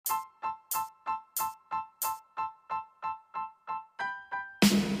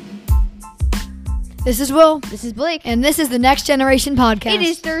This is Will. This is Blake. And this is the Next Generation Podcast. It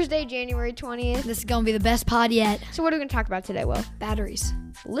is Thursday, January 20th. This is going to be the best pod yet. So what are we going to talk about today, Will? Batteries.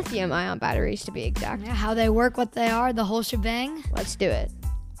 Lithium-ion batteries, to be exact. Yeah, how they work, what they are, the whole shebang. Let's do it.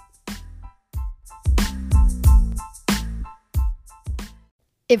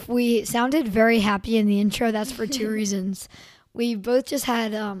 If we sounded very happy in the intro, that's for two reasons. We both just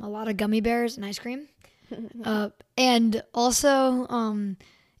had a lot of gummy bears and ice cream. And also,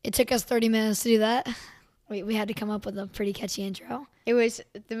 it took us 30 minutes to do that. We had to come up with a pretty catchy intro. It was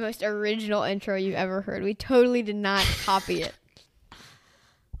the most original intro you've ever heard. We totally did not copy it.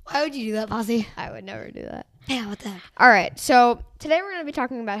 Why would you do that, Posse? I would never do that. Yeah, what the heck? All right, so today we're going to be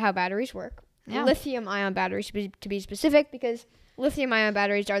talking about how batteries work. Yeah. Lithium-ion batteries, to be specific, because lithium-ion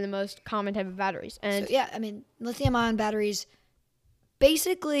batteries are the most common type of batteries. And So, lithium-ion batteries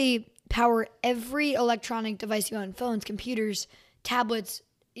basically power every electronic device you own: phones, computers, tablets,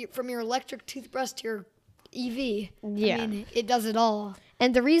 from your electric toothbrush to your EV. Yeah. I mean, it does it all.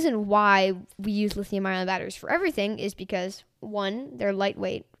 And the reason why we use lithium-ion batteries for everything is because, one, they're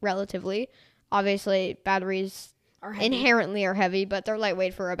lightweight relatively. Obviously, batteries inherently are heavy, but they're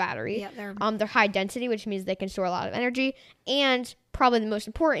lightweight for a battery. Yeah, they're high density, which means they can store a lot of energy. And probably the most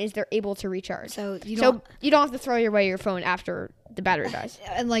important is they're able to recharge. So you don't have to throw away your phone after the battery dies.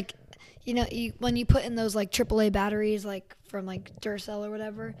 And when you put in those like AAA batteries, like from like Duracell or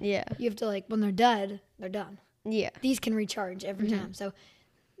whatever, Yeah. you have to when they're dead, they're done. Yeah. These can recharge every time. So,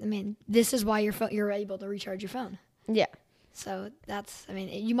 I mean, this is why you're able to recharge your phone. Yeah. So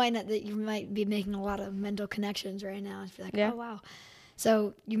you might be making a lot of mental connections right now. If you're like, Yeah. oh wow.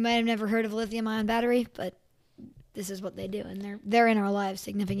 So you might have never heard of lithium-ion battery, but this is what they do, and they're in our lives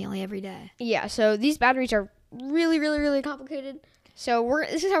significantly every day. Yeah. So these batteries are really, really, really complicated. So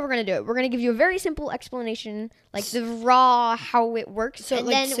this is how we're going to do it. We're going to give you a very simple explanation, like the raw how it works. So and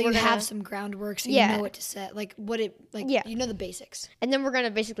then we're you gonna have some groundwork, so Yeah. you know what to set, you know the basics. And then we're going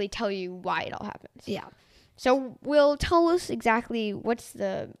to basically tell you why it all happens. Yeah. So Will, tell us exactly what's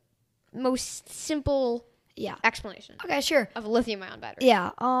the most simple Yeah. explanation Okay, sure. of a lithium-ion battery.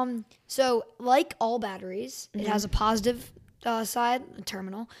 Yeah. So like all batteries, it has a positive side, a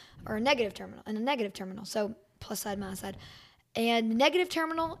terminal, or a negative terminal, and a negative terminal. So plus side, minus side. And the negative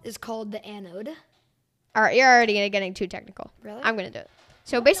terminal is called the anode. All right, you're already getting too technical. Really? I'm going to do it.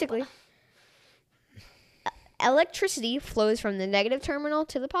 So basically, electricity flows from the negative terminal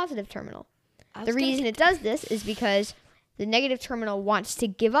to the positive terminal. The reason it does this is because the negative terminal wants to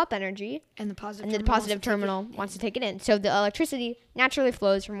give up energy, and the positive and the positive terminal wants to take it in. So the electricity naturally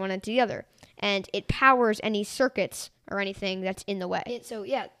flows from one end to the other, and it powers any circuits or anything that's in the way.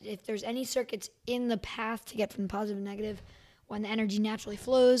 If there's any circuits in the path to get from positive to negative, when the energy naturally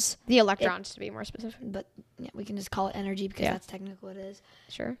flows, The electrons, to be more specific. but we can just call it energy because that's technically what it is.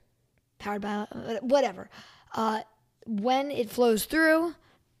 Sure. Powered by whatever. When it flows through,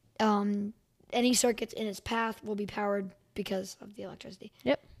 any circuits in its path will be powered because of the electricity.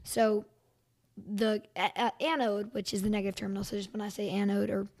 Yep. So the anode, which is the negative terminal, so just when I say anode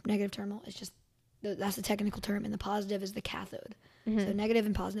or negative terminal, it's just that's the technical term, and the positive is the cathode. So negative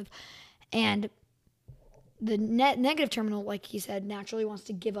and positive. And the negative terminal, like he said, naturally wants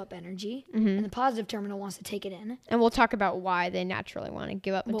to give up energy, and the positive terminal wants to take it in. And we'll talk about why they naturally want to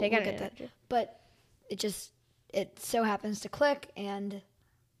give up and take We'll energy. get that. But it so happens to click, and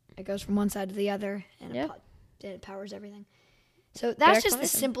it goes from one side to the other, and it powers everything. So that's just the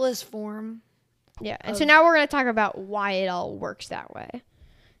simplest form. Yeah, and so now we're going to talk about why it all works that way.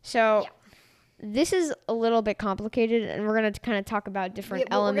 So this is a little bit complicated, and we're going to kind of talk about different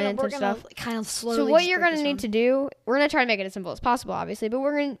elements and stuff. Kind of slowly. So what you're going to need to do, we're going to try to make it as simple as possible, obviously, but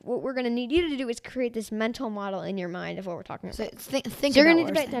what we're going to need you to do is create this mental model in your mind of what we're talking about. So think You're about going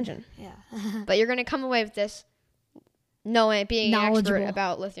to need to what pay we're attention. saying. Yeah. But you're going to come away with this being an expert Knowledgeable.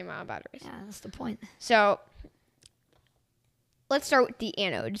 about lithium-ion batteries. Yeah, that's the point. So let's start with the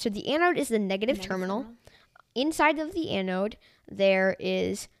anode. So the anode is the negative terminal. Inside of the anode, there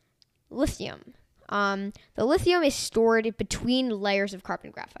is lithium. The lithium is stored between layers of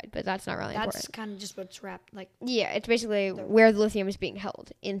carbon graphite, but that's not really important. That's kind of just what's wrapped. Yeah, it's basically where the lithium is being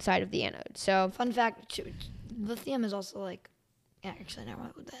held inside of the anode. So Fun fact: lithium is also actually never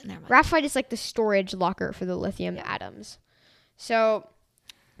mind. graphite is like the storage locker for the lithium atoms. So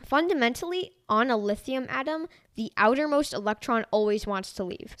fundamentally, on a lithium atom, the outermost electron always wants to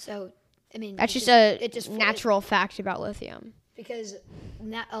leave. So I mean, That's just a natural fact about lithium. Because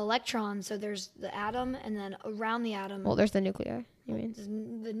electrons, so there's the atom, and then around the atom, Well, there's the nuclei. You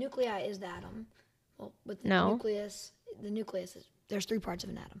mean? the nuclei is the atom. Well, with the No. nucleus is there's three parts of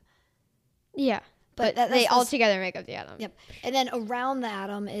an atom. Yeah. But that's they all together make up the atom. Yep. And then around the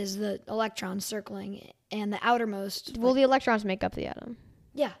atom is the electrons circling, and the outermost. Well, the electrons make up the atom.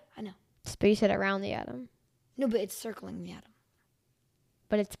 Yeah, I know. But you said around the atom. No, but it's circling the atom.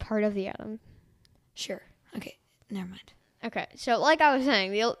 But it's part of the atom. Sure. Okay. Never mind. Okay, so like I was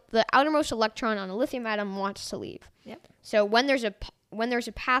saying, the outermost electron on a lithium atom wants to leave. Yep. So when there's a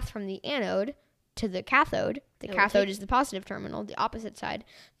path from the anode to the cathode is the positive terminal, the opposite side.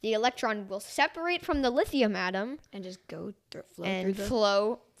 The electron will separate from the lithium atom And just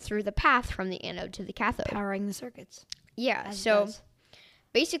flow through the path from the anode to the cathode. powering the circuits. Yeah. As it So does.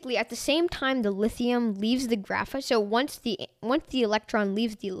 basically, at the same time the lithium leaves the graphite. So once the electron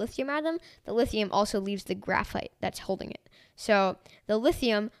leaves the lithium atom, the lithium also leaves the graphite that's holding it. So the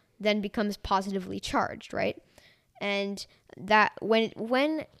lithium then becomes positively charged, right? And that when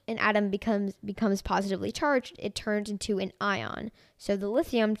an atom becomes positively charged, it turns into an ion. So the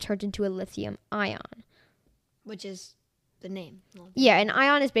lithium turns into a lithium ion. Which is the name. Yeah, an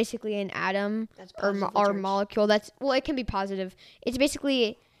ion is basically an atom That's or positively charged. molecule. It can be positive. It's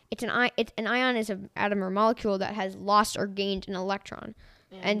basically an ion is an atom or molecule that has lost or gained an electron.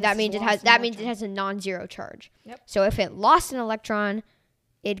 Yeah, And this that is means it lost has an electron. a non-zero charge. Yep. So if it lost an electron,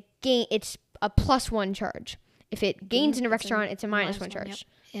 it's a +1 charge. If it gains an electron, it's a -1 charge. Yep.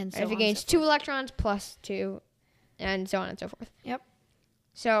 And And if it gains 2 electrons, +2, and so on and so forth. Yep.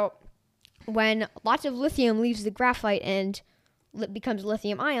 So when lots of lithium leaves the graphite and becomes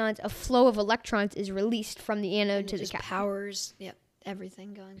lithium ions, a flow of electrons is released from the anode to the cathode. powers. Yep.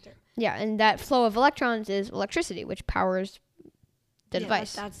 Everything going through. Yeah, and that flow of electrons is electricity, which powers the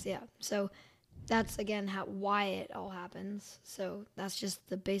device. That's So that's again why it all happens. So that's just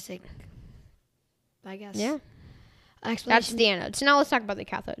the basic, I guess. Yeah. Explanation. That's the anode. So now let's talk about the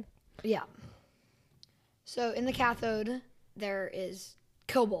cathode. Yeah. So in the cathode, there is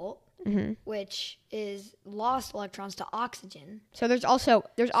cobalt, which is lost electrons to oxygen. So there's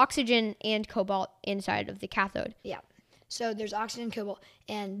oxygen and cobalt inside of the cathode. Yeah. So there's oxygen and cobalt,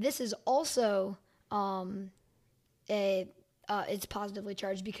 and this is also it's positively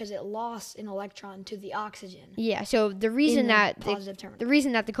charged because it lost an electron to the oxygen. Yeah. So the reason that positive terminal. the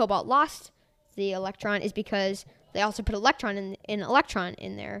reason that the cobalt lost the electron is because they also put an electron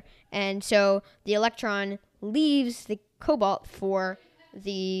in there, and so the electron leaves the cobalt for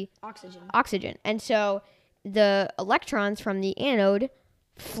the oxygen, and so the electrons from the anode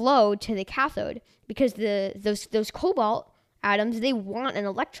flow to the cathode because those cobalt atoms, they want an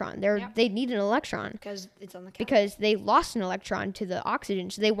electron. They need an electron because it's on the cathode. because they lost an electron to the oxygen,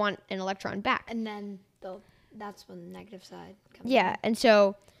 so they want an electron back. And then that's when the negative side comes. Yeah, and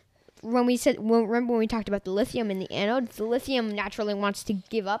so remember when we talked about the lithium in the anode, the lithium naturally wants to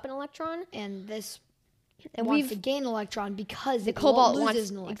give up an electron, and this and wants to gain an electron because the cobalt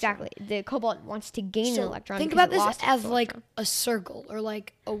loses an electron. exactly. The cobalt wants to gain an electron. Think because about it this lost as its like electron. a circle or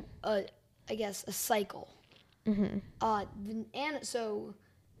like I guess a cycle. And so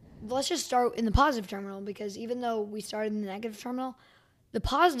let's just start in the positive terminal because even though we started in the negative terminal, the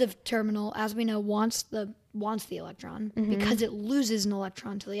positive terminal, as we know, wants the electron because it loses an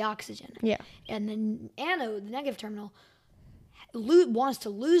electron to the oxygen. Yeah. And the anode, the negative terminal, wants to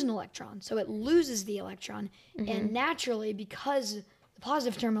lose an electron, so it loses the electron, and naturally, because the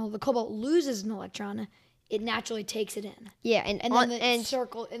positive terminal, the cobalt loses an electron, it naturally takes it in. Yeah, And then the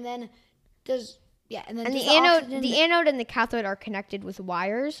circle, and then does and then and does the anode, oxygen- the anode and the cathode are connected with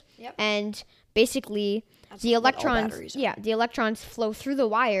wires. Yep. And basically, That's the what all electrons, batteries are. the electrons flow through the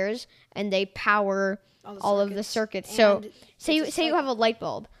wires and they power all of the circuits. So And say it's a you have a light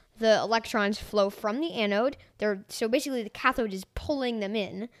bulb. The electrons flow from the anode. So basically the cathode is pulling them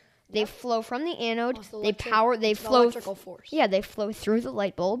in. They flow from the anode. It's the They electric- it's the flow. electrical force. Yeah, they flow through the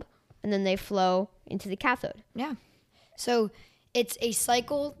light bulb, and then they flow into the cathode. Yeah. So it's a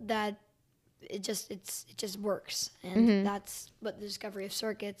cycle that it just works, and that's what the discovery of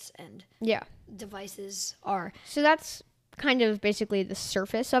circuits and Yeah. devices are. So that's kind of basically the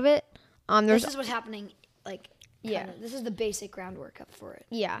surface of it. This is what's happening. Like, Yeah. this is the basic groundwork up for it.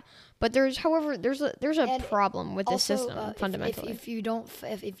 Yeah, but there's a And problem with this also, system fundamentally. if you don't,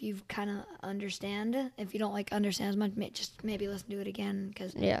 if you kind of understand, if you don't like understand as much, just maybe listen to it again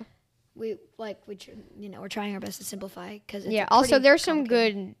because Yeah. we're trying our best to simplify because Yeah. Also, there's some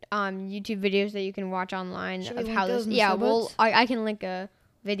good YouTube videos that you can watch online Should we of link how those this. in the Yeah. show Well, notes? I can link a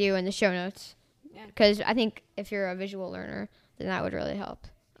video in the show notes Yeah. because I think if you're a visual learner, then that would really help.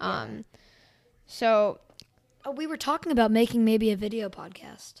 So we were talking about making maybe a video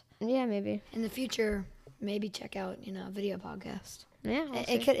podcast yeah, maybe. in the future. Maybe check out a video podcast. Yeah. we'll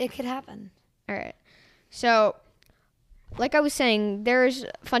It see. could happen. All right. So like I was saying, there's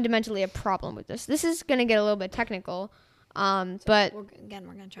fundamentally a problem with this. This is going to get a little bit technical, but we're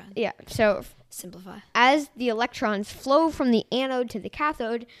gonna try and yeah. So simplify. as the electrons flow from the anode to the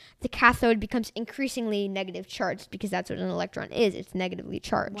cathode becomes increasingly negative charged because that's what an electron is. It's negatively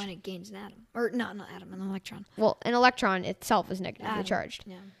charged. When it gains an atom, or not atom, an electron. Well, an electron itself is negatively Atom, charged.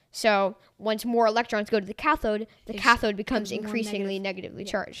 Yeah. So once more electrons go to the cathode becomes becomes more increasingly negatively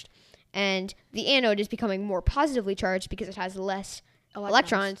charged. And the anode is becoming more positively charged because it has less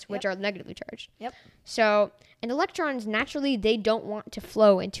electrons which are negatively charged. Yep. So, and electrons, naturally, they don't want to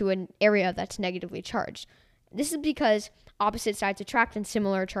flow into an area that's negatively charged. This is because opposite sides attract and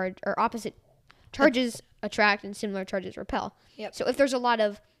similar charge, or opposite charges attract and similar charges repel. Yep. So if there's a lot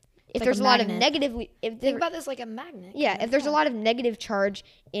of, Think about this like a magnet. if there's a lot of negative charge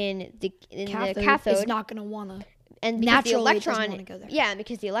in the cathode, it's not going to want to. and because Naturally, the it doesn't electron, wanna go there. yeah,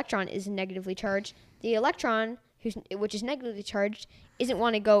 because the electron is negatively charged, the electron which is negatively charged isn't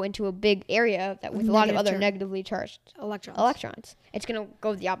want to go into a big area that with a lot of other negatively charged electrons. It's going to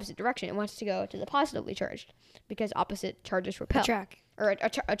go the opposite direction. It wants to go to the positively charged because opposite charges repel.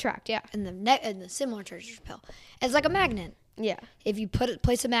 Attract, yeah. And the similar charges repel. It's like a magnet. Yeah. If you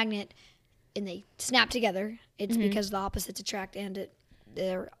place a magnet and they snap together, it's because the opposites attract and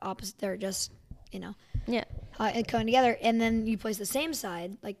they're opposite. They're just, Yeah. Coming together. And then you place the same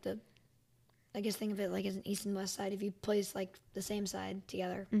side, like I guess think of it like as an east and west side. If you place like the same side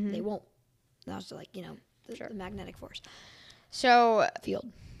together, they won't. That's like the magnetic force. So Field.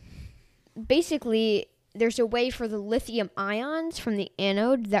 basically, there's a way for the lithium ions from the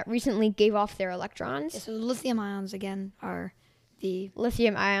anode that recently gave off their electrons. Yeah, so the lithium ions again are the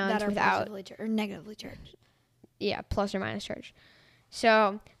Lithium ions that are without positively or negatively charged. plus or minus charge.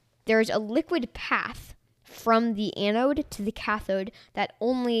 So there's a liquid path from the anode to the cathode that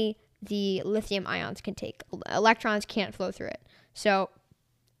only the lithium ions can take. Electrons can't flow through it. So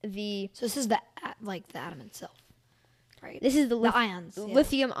this is the atom itself, right? This is the ions. The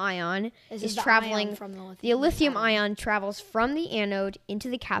lithium ion is traveling ion from the lithium. The lithium ion travels from the anode into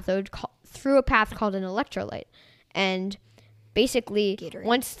the cathode through a path called an electrolyte. And basically, Gatorade.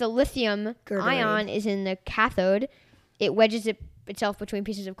 once the lithium ion is in the cathode, it wedges itself between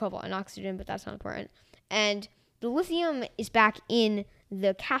pieces of cobalt and oxygen, but that's not important. And the lithium is back in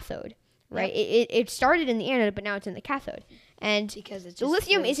the cathode, right? Yep. It started in the anode, but now it's in the cathode. And because it's the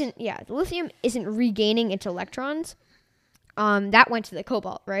lithium isn't regaining its electrons. That went to the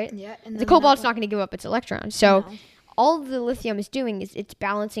cobalt, right? Yeah. And the cobalt's not going to give up its electrons. So all the lithium is doing is it's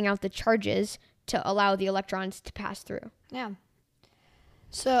balancing out the charges to allow the electrons to pass through. Yeah.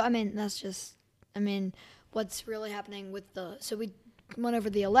 So what's really happening with so we went over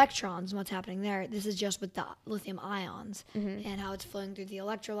the electrons and what's happening there. This is just with the lithium ions and how it's flowing through the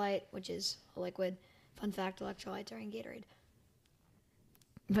electrolyte, which is a liquid. Fun fact, electrolytes are in Gatorade.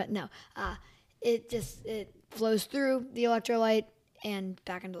 But no, it flows through the electrolyte and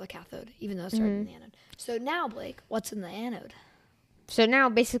back into the cathode, even though it started in the anode. So now, Blake, what's in the anode? So now,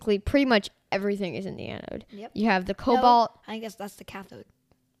 basically, pretty much everything is in the anode. Yep. You have the cobalt. No, I guess that's the cathode.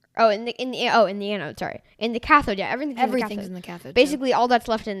 Oh, in the anode. Sorry, in the cathode. Yeah, everything's in the cathode. Basically, all that's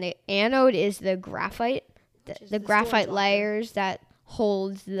left in the anode is the graphite, the graphite layers that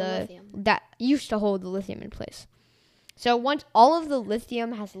holds the that used to hold the lithium in place. So once all of the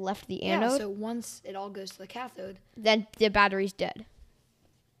lithium has left the anode, so once it all goes to the cathode, then the battery's dead,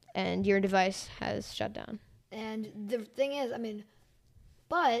 and your device has shut down. And the thing is,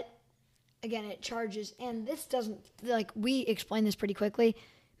 but again, it charges, and this doesn't, we explain this pretty quickly,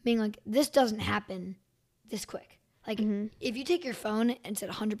 meaning this doesn't happen this quick. If you take your phone and it's at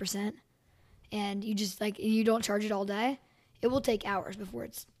 100% and you just you don't charge it all day, it will take hours before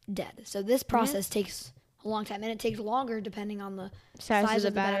it's dead. So this process takes a long time, and it takes longer depending on the size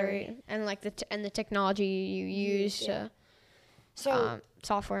of the battery and the technology you use to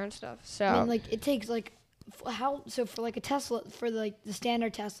software and stuff. So it takes for a Tesla, for the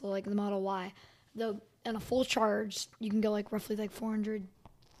standard Tesla, like the Model Y, on a full charge you can go roughly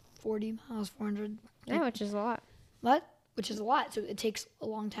 440 miles, 400. Yeah, which is a lot. What? Which is a lot. So it takes a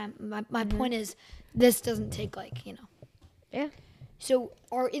long time. My point is, this doesn't take Yeah. So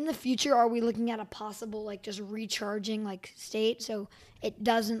in the future, are we looking at a possible just recharging state? So it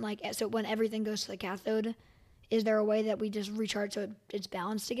doesn't so when everything goes to the cathode, is there a way that we just recharge so it's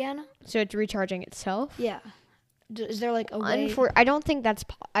balanced again? So it's recharging itself? Yeah. Is there a way? I don't think that's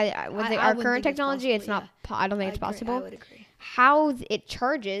with our current technology. It's not. I don't think it's possible. I would agree. How it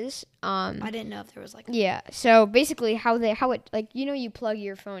charges? I didn't know if there was Yeah. So basically, how it you plug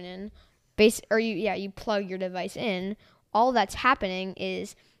your phone in, you plug your device in. All that's happening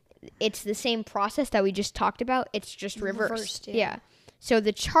is it's the same process that we just talked about. It's just reversed. yeah. So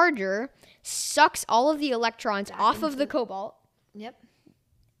the charger sucks all of the electrons Back off of into the cobalt, Yep.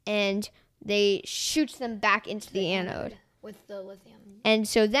 and they shoots them back into the anode. With the lithium. And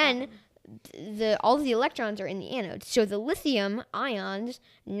so then all of the electrons are in the anode. So the lithium ions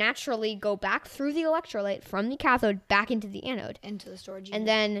naturally go back through the electrolyte from the cathode back into the anode. Into the storage unit.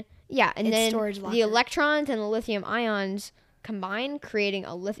 And then Storage locker. the electrons and the lithium ions combine, creating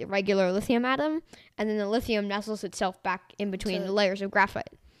a regular lithium atom, and then the lithium nestles itself back in between the layers of graphite.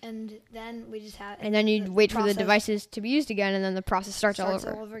 And then we just have... And then you wait for the devices to be used again, and then the process starts all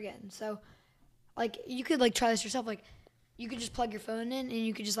over again. So, like, you could, like, try this yourself. Like, you could just plug your phone in, and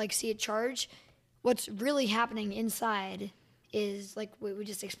you could just, like, see it charge. What's really happening inside is, like we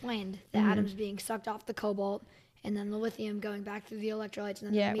just explained, the atoms being sucked off the cobalt, and then the lithium going back through the electrolytes.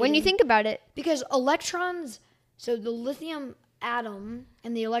 And then when you think about it. Because electrons... So the lithium atom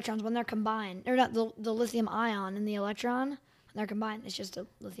and the electrons, when they're combined, or not the lithium ion and the electron, when they're combined, it's just a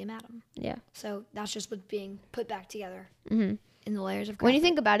lithium atom. Yeah. So that's just what's being put back together in the layers of graphite. When you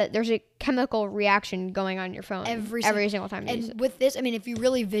think about it, there's a chemical reaction going on in your phone every single time you use it. And with this, I mean, if you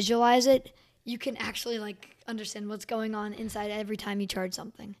really visualize it, you can actually, like, understand what's going on inside every time you charge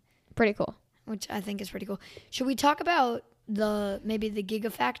something. Pretty cool. Which I think is pretty cool. Should we talk about maybe the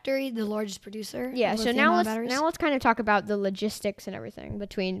Gigafactory, the largest producer? Yeah. Of So now batteries? let's kind of talk about the logistics and everything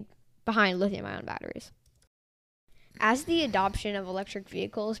behind lithium-ion batteries. As the adoption of electric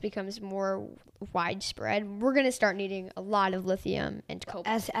vehicles becomes more widespread, we're going to start needing a lot of lithium and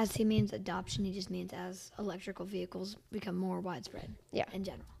cobalt. As he means adoption, he just means as electrical vehicles become more widespread. Yeah. In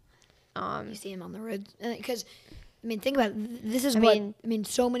general. You see him on the road because. I mean, think about it. This is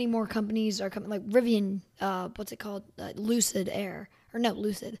so many more companies are coming, like Rivian, what's it called? Lucid Air. Or no,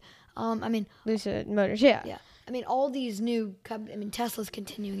 Lucid. Lucid Motors, yeah. Yeah. I mean, all these new Tesla's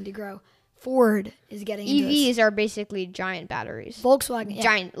continuing to grow. Ford is getting into EVs this. are basically giant batteries. Volkswagen,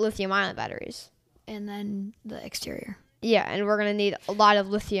 giant lithium-ion batteries. And then the exterior. Yeah, and we're going to need a lot of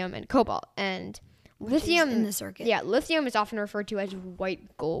lithium and cobalt. And lithium in the circuit. Yeah, lithium is often referred to as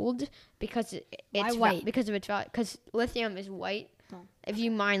white gold because it's white? Because of its value. Because lithium is white. Oh. If you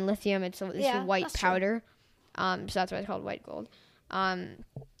mine lithium, it's a white powder. So that's why it's called white gold. And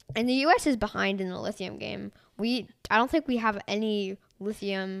the U.S. is behind in the lithium game. I don't think we have any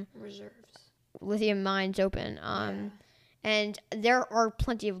lithium mines open. And there are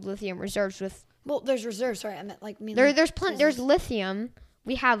plenty of lithium reserves with. Well, there's reserves. Sorry, I meant like. There's lithium.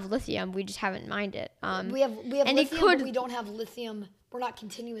 We have lithium. We just haven't mined it. We have lithium, but we don't have lithium. We're not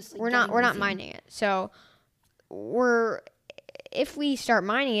continuously. We're not mining it. So if we start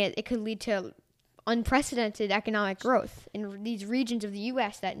mining it, it could lead to unprecedented economic growth in these regions of the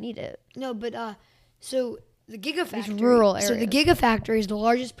U.S. that need it. No, but so the Gigafactory, these rural areas. So the Gigafactory is the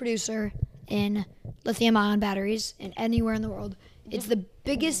largest producer in lithium-ion batteries in anywhere in the world. It's the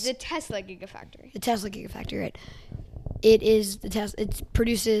biggest. The Tesla Gigafactory. The Tesla Gigafactory, right? It is the Tesla. It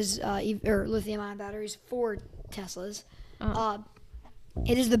produces lithium-ion batteries for Teslas.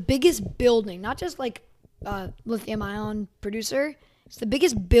 It is the biggest building, not just like lithium-ion producer. It's the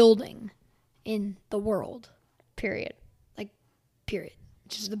biggest building in the world. Period. Like, period.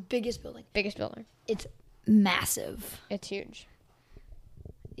 It's just the biggest building. Biggest building. It's massive. It's huge.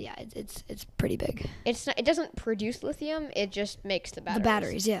 Yeah, it's pretty big. It doesn't produce lithium. It just makes the batteries. The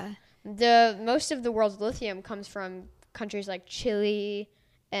batteries, yeah. Most of the world's lithium comes from countries like Chile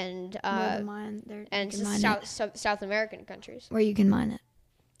and South American countries where you can mine it.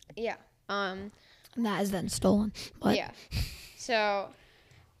 Yeah. And that is then stolen. But. Yeah. So,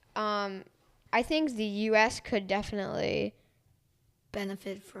 I think the U.S. could definitely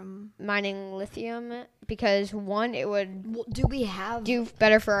benefit from mining lithium because one, it would do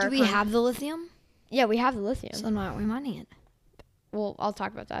better for our. Do we have the lithium? Yeah, we have the lithium. So why aren't we mining it? Well, I'll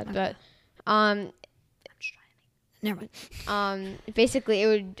talk about that, okay. But never mind. Basically, it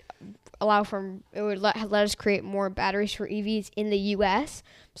would let us create more batteries for EVs in the U.S.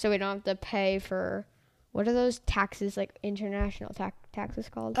 so we don't have to pay for what are those taxes, like international taxes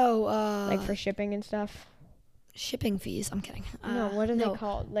called? Oh, like for shipping and stuff. Shipping fees. I'm kidding. No, what are they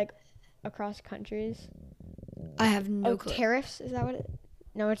called? Like across countries. I have no clue. Tariffs? Is that what it?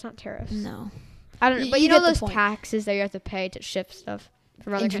 No, it's not tariffs. No. I don't know. But you know those taxes that you have to pay to ship stuff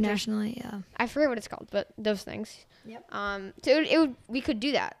from other internationally, countries? Yeah. I forget what it's called, but those things. Yep. So we could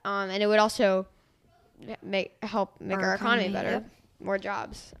do that. And it would also help make our economy better. Yep. More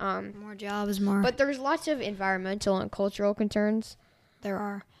jobs. More jobs, more. But there's lots of environmental and cultural concerns. There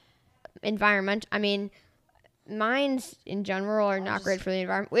are. I mean, mines in general are not great for the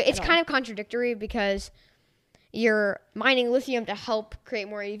environment. It's kind of contradictory because you're mining lithium to help create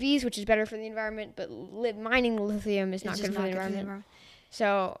more EVs, which is better for the environment, but mining lithium is not It's good just for the not good environment.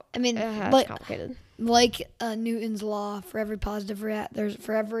 So I mean, it's complicated. like Newton's law, for every positive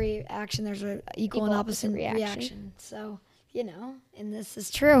for every action, there's an equal and opposite reaction. So, and this is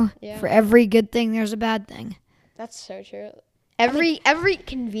true. Yeah. For every good thing, there's a bad thing. That's so true. Every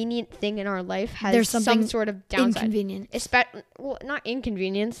convenient thing in our life has There's something some sort of downside. Inconvenient. Well, not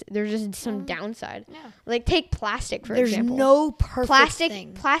inconvenience. There's just some downside. Yeah. Like take plastic for There's example. no perfect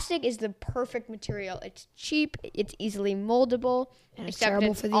thing. Plastic is the perfect material. It's cheap. It's easily moldable. And it's except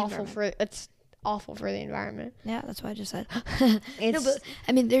terrible it's for the awful environment. It's awful for the environment. Yeah, that's what I just said. It's, but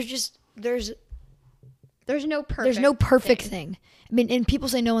I mean, there's no perfect thing. I mean, and people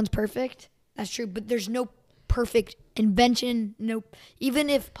say no one's perfect. That's true, but there's no perfect invention. No, even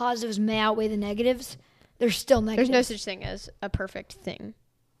if positives may outweigh the negatives, there's still negatives. There's no such thing as a perfect thing.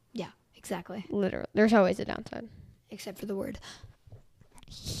 Yeah, exactly. Literally, there's always a downside. Except for the word.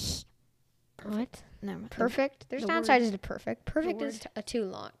 What? No, Perfect. There's downsides to perfect. Perfect is too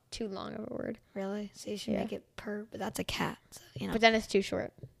long of a word. Really? So you should make it but that's a cat. So, But then it's too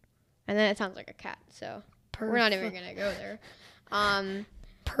short, and then it sounds like a cat. So we're not even gonna go there.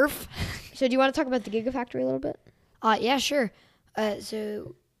 Perf. So do you want to talk about the Gigafactory a little bit? Yeah, sure.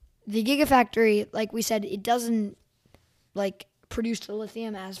 So the Gigafactory, like we said, it doesn't produce the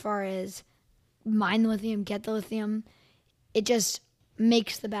lithium as far as mine the lithium, get the lithium. It just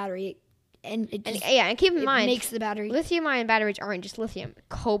makes the battery. And keep in mind, makes the battery. Lithium-ion batteries aren't just lithium.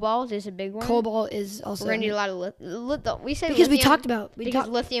 Cobalt is a big one. Cobalt is also. We're gonna need a lot of we say because lithium we talked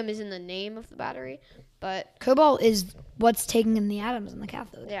lithium is in the name of the battery, but cobalt is what's taking in the atoms in the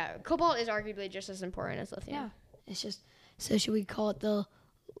cathode. Yeah, cobalt is arguably just as important as lithium. Yeah, it's just. So should we call it the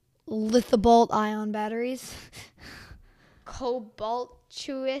lithobalt ion batteries?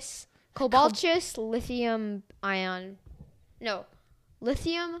 Cobaltous lithium ion. No,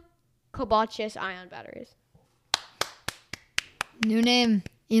 lithium. Cobaltous ion batteries. New name,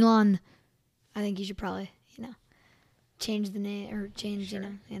 Elon. I think you should probably, change the name or change,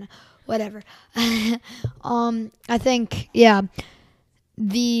 sure. Whatever. I think,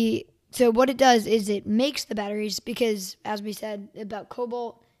 so what it does is it makes the batteries because, as we said about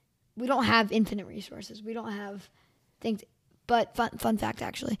cobalt, we don't have infinite resources. We don't have things. But fun fact,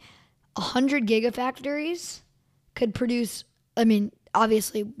 actually, 100 gigafactories could produce. I mean,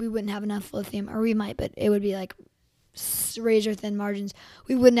 obviously, we wouldn't have enough lithium, or we might, but it would be like razor thin margins.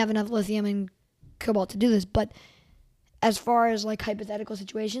 We wouldn't have enough lithium and cobalt to do this. But as far as hypothetical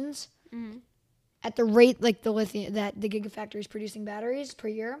situations, at the rate the lithium that the gigafactory is producing batteries per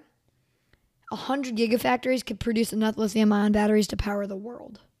year, 100 gigafactories could produce enough lithium-ion batteries to power the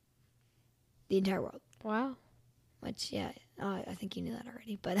world, the entire world. Wow. Which, I think you knew that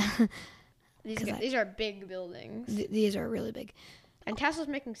already, but these are big buildings. These are really big. And Tesla's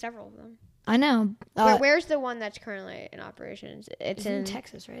making several of them. I know. Where's the one that's currently in operations? It's in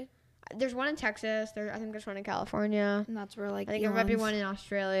Texas, right? There's one in Texas. I think there's one in California. And that's where I think there might be one in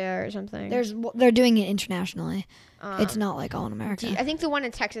Australia or something. They're doing it internationally. It's not all in America. I think the one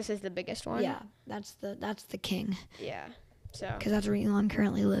in Texas is the biggest one. Yeah, that's the king. Yeah. So. Because that's where Elon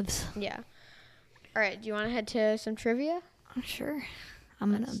currently lives. Yeah. All right. Do you want to head to some trivia? Sure.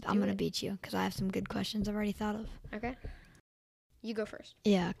 I'm gonna beat you because I have some good questions I've already thought of. Okay. You go first.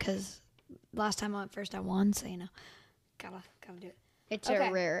 Yeah, because last time I went first, I won. So gotta do it. It's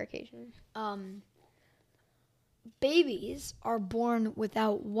a rare occasion. Babies are born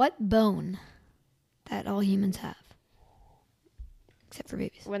without what bone that all humans have? Except for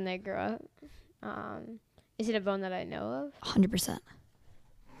babies. When they grow up. Is it a bone that I know of? 100%.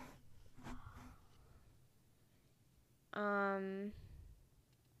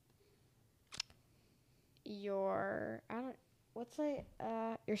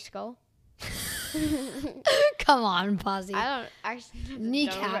 Your skull? Come on, Posy. I don't actually.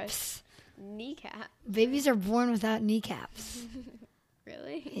 Kneecaps. Kneecap. Babies are born without kneecaps.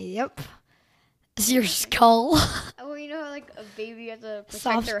 Really? Yep. It's your skull. Oh, a baby has a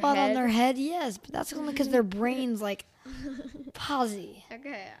soft spot on their head. Yes, but that's only because their brain's Posy.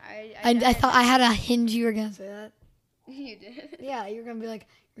 Okay, I thought I had a hint you were gonna say that. You did. Yeah, you're gonna be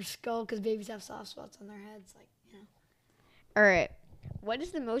your skull because babies have soft spots on their heads, All right. What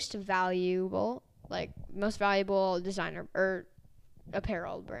is the most valuable designer or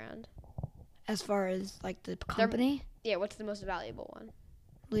apparel brand? As far as the company? Yeah, what's the most valuable one?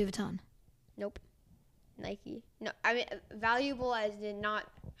 Louis Vuitton. Nope. Nike. No, I mean valuable as in not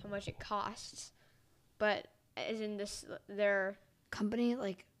how much it costs, but as in their company,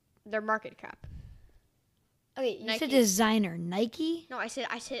 their market cap. Okay, you said designer. Nike? No, I said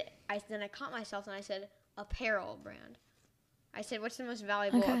then I caught myself and I said, apparel brand. I said, what's the most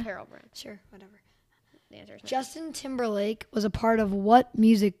valuable Okay. apparel brand? Sure, whatever. The answer is no. Justin Timberlake was a part of what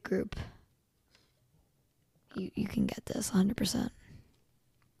music group? You can get this 100%.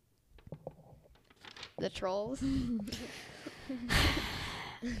 The Trolls.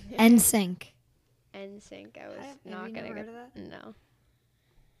 NSYNC. NSYNC. I was Have not you gonna never get heard of that?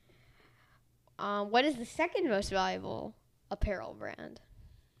 no. What is the second most valuable apparel brand?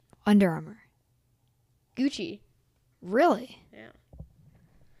 Under Armour. Gucci. Really? Yeah.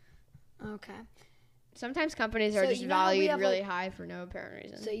 Okay. Sometimes companies are So just you know how we valued have, really like- high for no apparent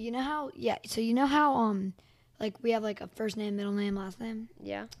reason. So you know how like we have like a first name, middle name, last name.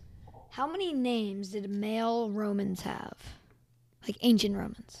 Yeah. How many names did male Romans have? Like ancient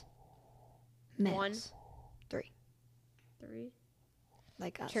Romans. Males. One. 3. 3.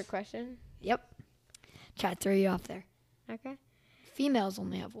 Like us. Trick question. Yep. Try to throw you off there. Okay. Females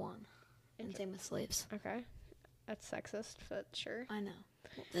only have 1. And same with slaves. Okay. That's sexist, but sure. I know.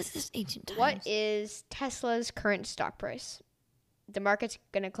 This is ancient times. What is Tesla's current stock price? The market's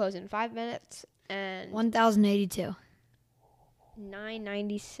gonna close in 5 minutes and 1,082.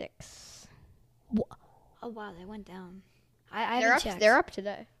 $9.96. Oh wow, they went down. I They're haven't up. checked. They're up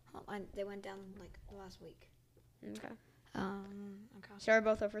today. They went down like last week. Okay. Okay. So we're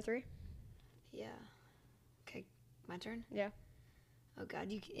both over 3. Yeah. Okay, my turn. Yeah. Oh God,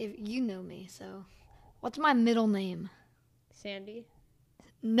 if you know me, so what's my middle name? Sandy.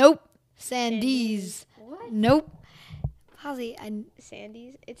 Nope. Sandy's. What? Nope. Posy,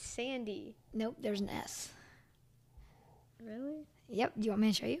 Sandy's. It's Sandy. nope. There's an S. Really? Yep. Do you want me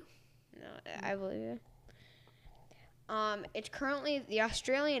to show you? No, I believe you. It's currently the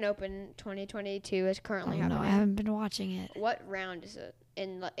Australian Open 2022 is currently No, happening. I haven't been watching it. What round is it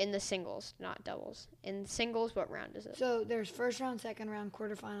in the singles, not doubles? In singles, what round is it? So there's first round, second round,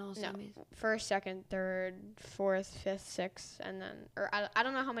 quarterfinals, No, semis. first, second, third, fourth, fifth, sixth, and then I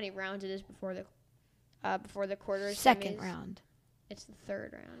don't know how many rounds it is before the quarters. Second semis. round. It's the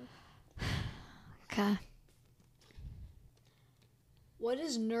third round. Okay. What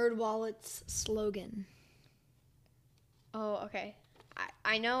is NerdWallet's slogan? Oh, okay.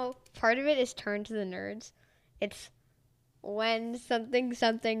 I know part of it is turn to the nerds. It's when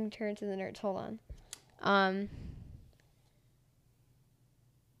something turn to the nerds. Hold on.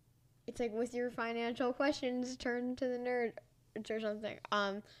 It's like with your financial questions, turn to the nerds or something.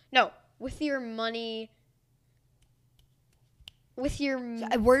 No, with your money. With your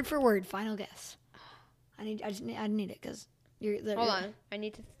Word for word, final guess. I need it because hold on. I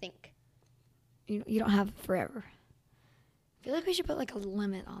need to think. You don't have forever. I feel like we should put like a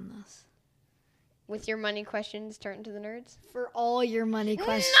limit on this. With your money questions, turn to the nerds. For all your money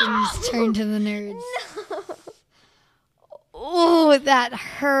questions, turn to the nerds. No. Oh, that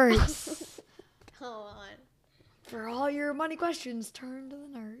hurts. Come on. For all your money questions, turn to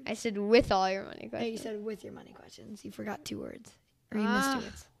the nerds. I said with all your money Hey, questions. you said with your money questions. You forgot 2 words. Or you missed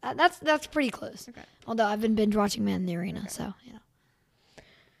 2 Ah. words. That's pretty close. Okay. Although I've been binge watching Man in the Arena, so, you know.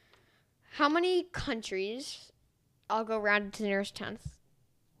 How many countries, I'll go round to the nearest 10th,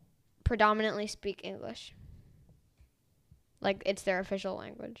 predominantly speak English? Like, it's their official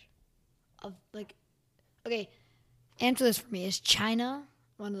language. Okay, answer this for me. Is China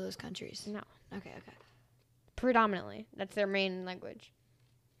one of those countries? No. Okay. Predominantly. That's their main language.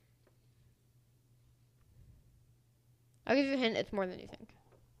 I'll give you a hint. It's more than you think.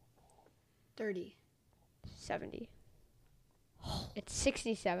 30. 70. It's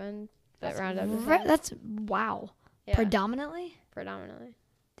 67. That That's round up to re- 70. That's wow. Yeah, Predominantly? predominantly.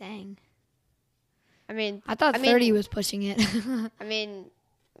 Dang. I mean, I thought 30 was pushing it.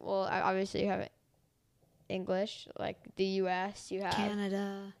 well, obviously you have English, like the U.S. You have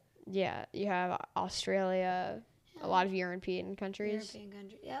Canada. Yeah, you have Australia, a lot of European countries. European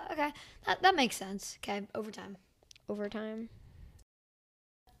country. Yeah, okay. That makes sense. Okay, overtime. Overtime.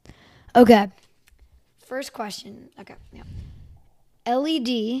 Okay. First question. Okay, yeah.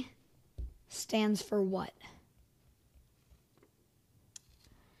 LED stands for what?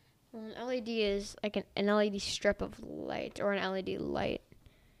 Well, an LED is like an LED strip of light or an LED light.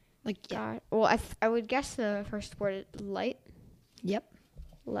 Like, yeah. Well, I would guess the first word is light. Yep.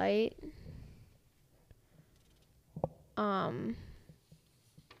 Light.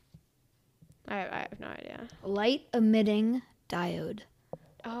 I have no idea. Light emitting diode.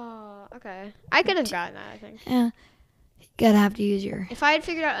 Oh, okay. I could have gotten that, I think. Yeah. You gotta have to use your. If I had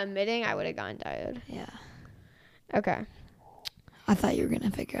figured out emitting, I would have gone diode. Yeah. Okay. I thought you were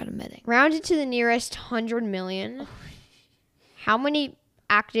gonna figure out emitting. Rounded to the nearest 100 million. How many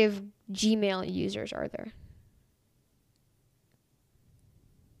active Gmail users are there?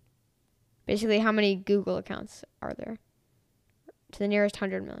 Basically, how many Google accounts are there? To the nearest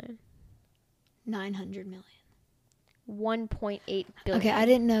 100 million. 900 million. 1.8 billion. Okay, I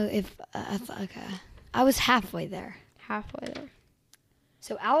didn't know if okay. I was halfway there. Halfway there.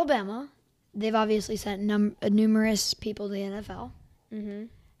 So Alabama, they've obviously sent numerous people to the NFL. Mm-hmm.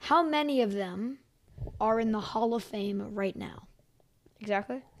 How many of them are in the Hall of Fame right now?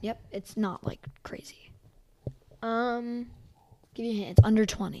 Exactly. Yep, it's not like crazy. Give you a hint. It's under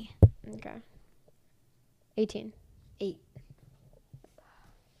 20. Okay. 18. 8.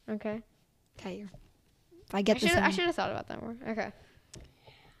 Okay. Okay. If I get this, I should have thought about that more. Okay.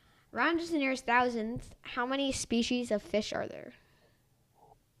 Round to the nearest thousandth. How many species of fish are there?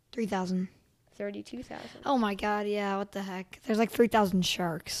 3,000. 32,000. Oh my God! Yeah. What the heck? There's like 3,000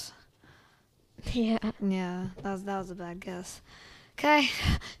 sharks. Yeah. Yeah. That was a bad guess. Okay.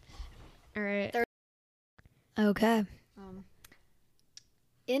 All right. Okay.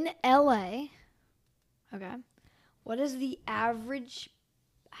 In LA, okay, what is the average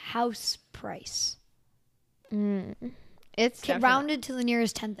house price? It's rounded to the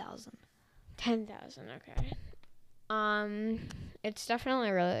nearest 10,000. 10,000. Okay. It's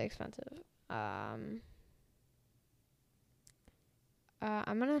definitely really expensive. I'm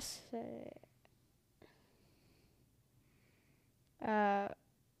gonna say.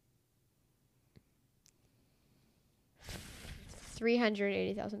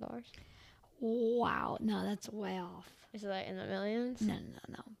 $380,000. Wow. No, that's way off. Is that in the millions? No.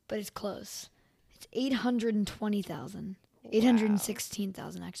 But it's close. It's 820,000.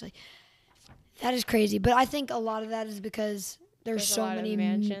 816,000 actually. That is crazy. But I think a lot of that is because there's so many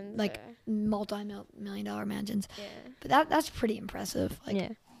mansions, multi-million-dollar mansions. Yeah. But that's pretty impressive. Yeah.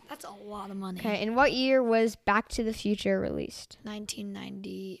 That's a lot of money. Okay. In what year was Back to the Future released?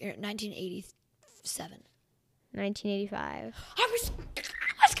 1987. 1985. I was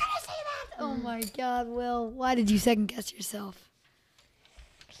gonna say that. Oh my God, Will! Why did you second guess yourself?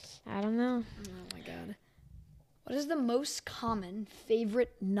 I don't know. Oh my God. What is the most common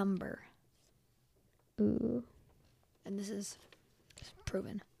favorite number? Ooh. And this is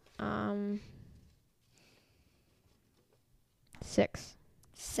proven. 6.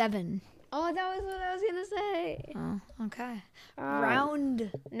 7. Oh, that was what I was gonna say. Oh, okay.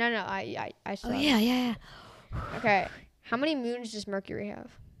 Round. No, I saw. Oh yeah. Okay. How many moons does Mercury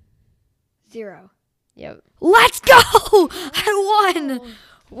have? 0. Yep. Let's go! I won.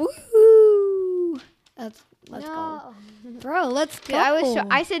 Woo! Let's go, bro. Let's go.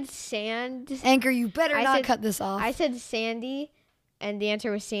 I said sand. Anchor, you better not cut this off. I said Sandy, and the answer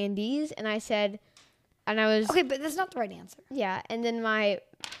was Sandies, and I was okay, but that's not the right answer. Yeah, and then my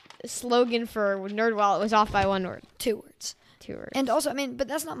slogan for NerdWallet was off by 1 word. 2 words. 2 words. And also, but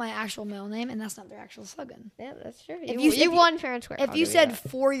that's not my actual middle name, and that's not their actual slogan. Yeah, that's true. If you won fair and square. If you said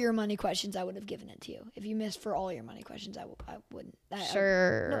for your money questions, I would have given it to you. If you missed for all your money questions, I wouldn't.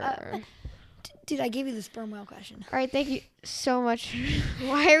 Sure. Dude, I gave you the sperm whale question. All right, thank you so much.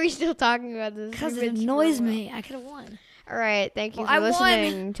 Why are we still talking about this? Because it annoys me. I could have won. All right, thank you for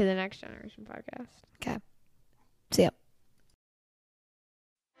listening to the Next Generation podcast. Okay.